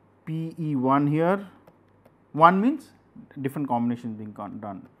PE1 here, 1 means different combinations being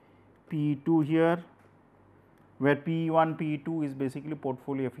done, PE2 here, where PE1, PE2 is basically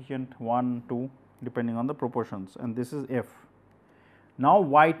portfolio efficient 1, 2 depending on the proportions, and this is F. Now,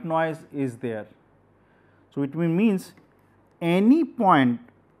 white noise is there. So, it means any point,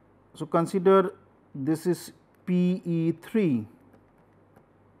 so consider this is PE3,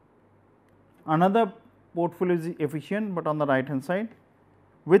 another portfolio is efficient, but on the right hand side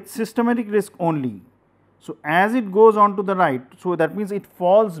with systematic risk only. So, as it goes on to the right, so that means it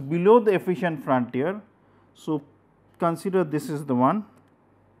falls below the efficient frontier. So, consider this is the one,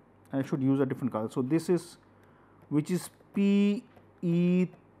 I should use a different color. So, this is which is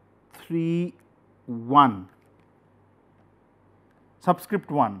PE3 1 subscript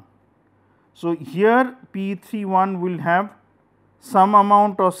 1. So, here PE3 1 will have some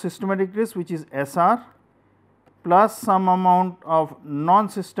amount of systematic risk which is SR plus some amount of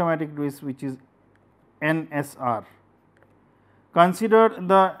non-systematic risk which is NSR. Consider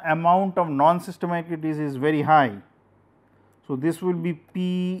the amount of non-systematic risk is very high. So, this will be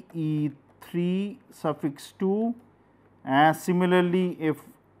PE3 suffix 2, and similarly if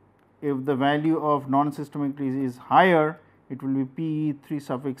the value of non-systematic risk is higher, it will be PE3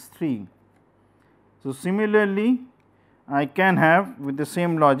 suffix 3. So, similarly I can have with the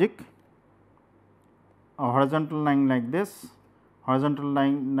same logic a horizontal line like this, horizontal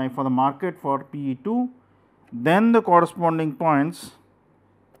line for the market for PE2, then the corresponding points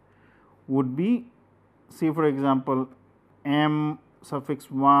would be, say for example, M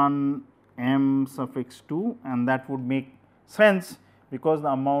suffix 1, M suffix 2, and that would make sense because the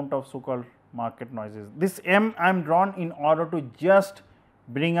amount of so called market noises. This M I am drawn in order to just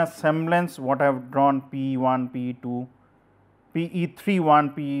bring a semblance what I have drawn PE1, PE2,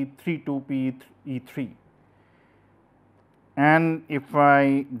 PE31, PE32, PE3. And if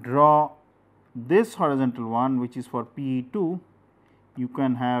I draw this horizontal one which is for PE2, you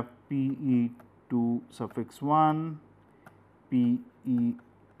can have PE2 suffix 1,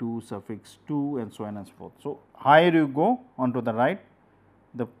 PE2 suffix 2 and so on and so forth. So, higher you go on to the right,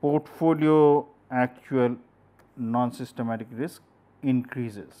 the portfolio actual non-systematic risk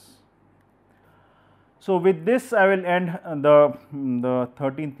increases. So, with this I will end the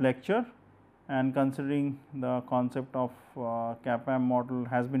 13th lecture, and considering the concept of CAPM model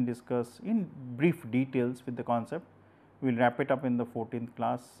has been discussed in brief details with the concept, we will wrap it up in the 14th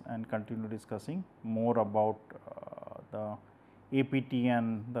class and continue discussing more about the APT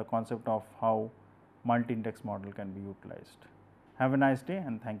and the concept of how multi-index model can be utilized. Have a nice day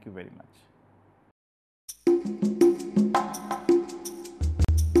and thank you very much.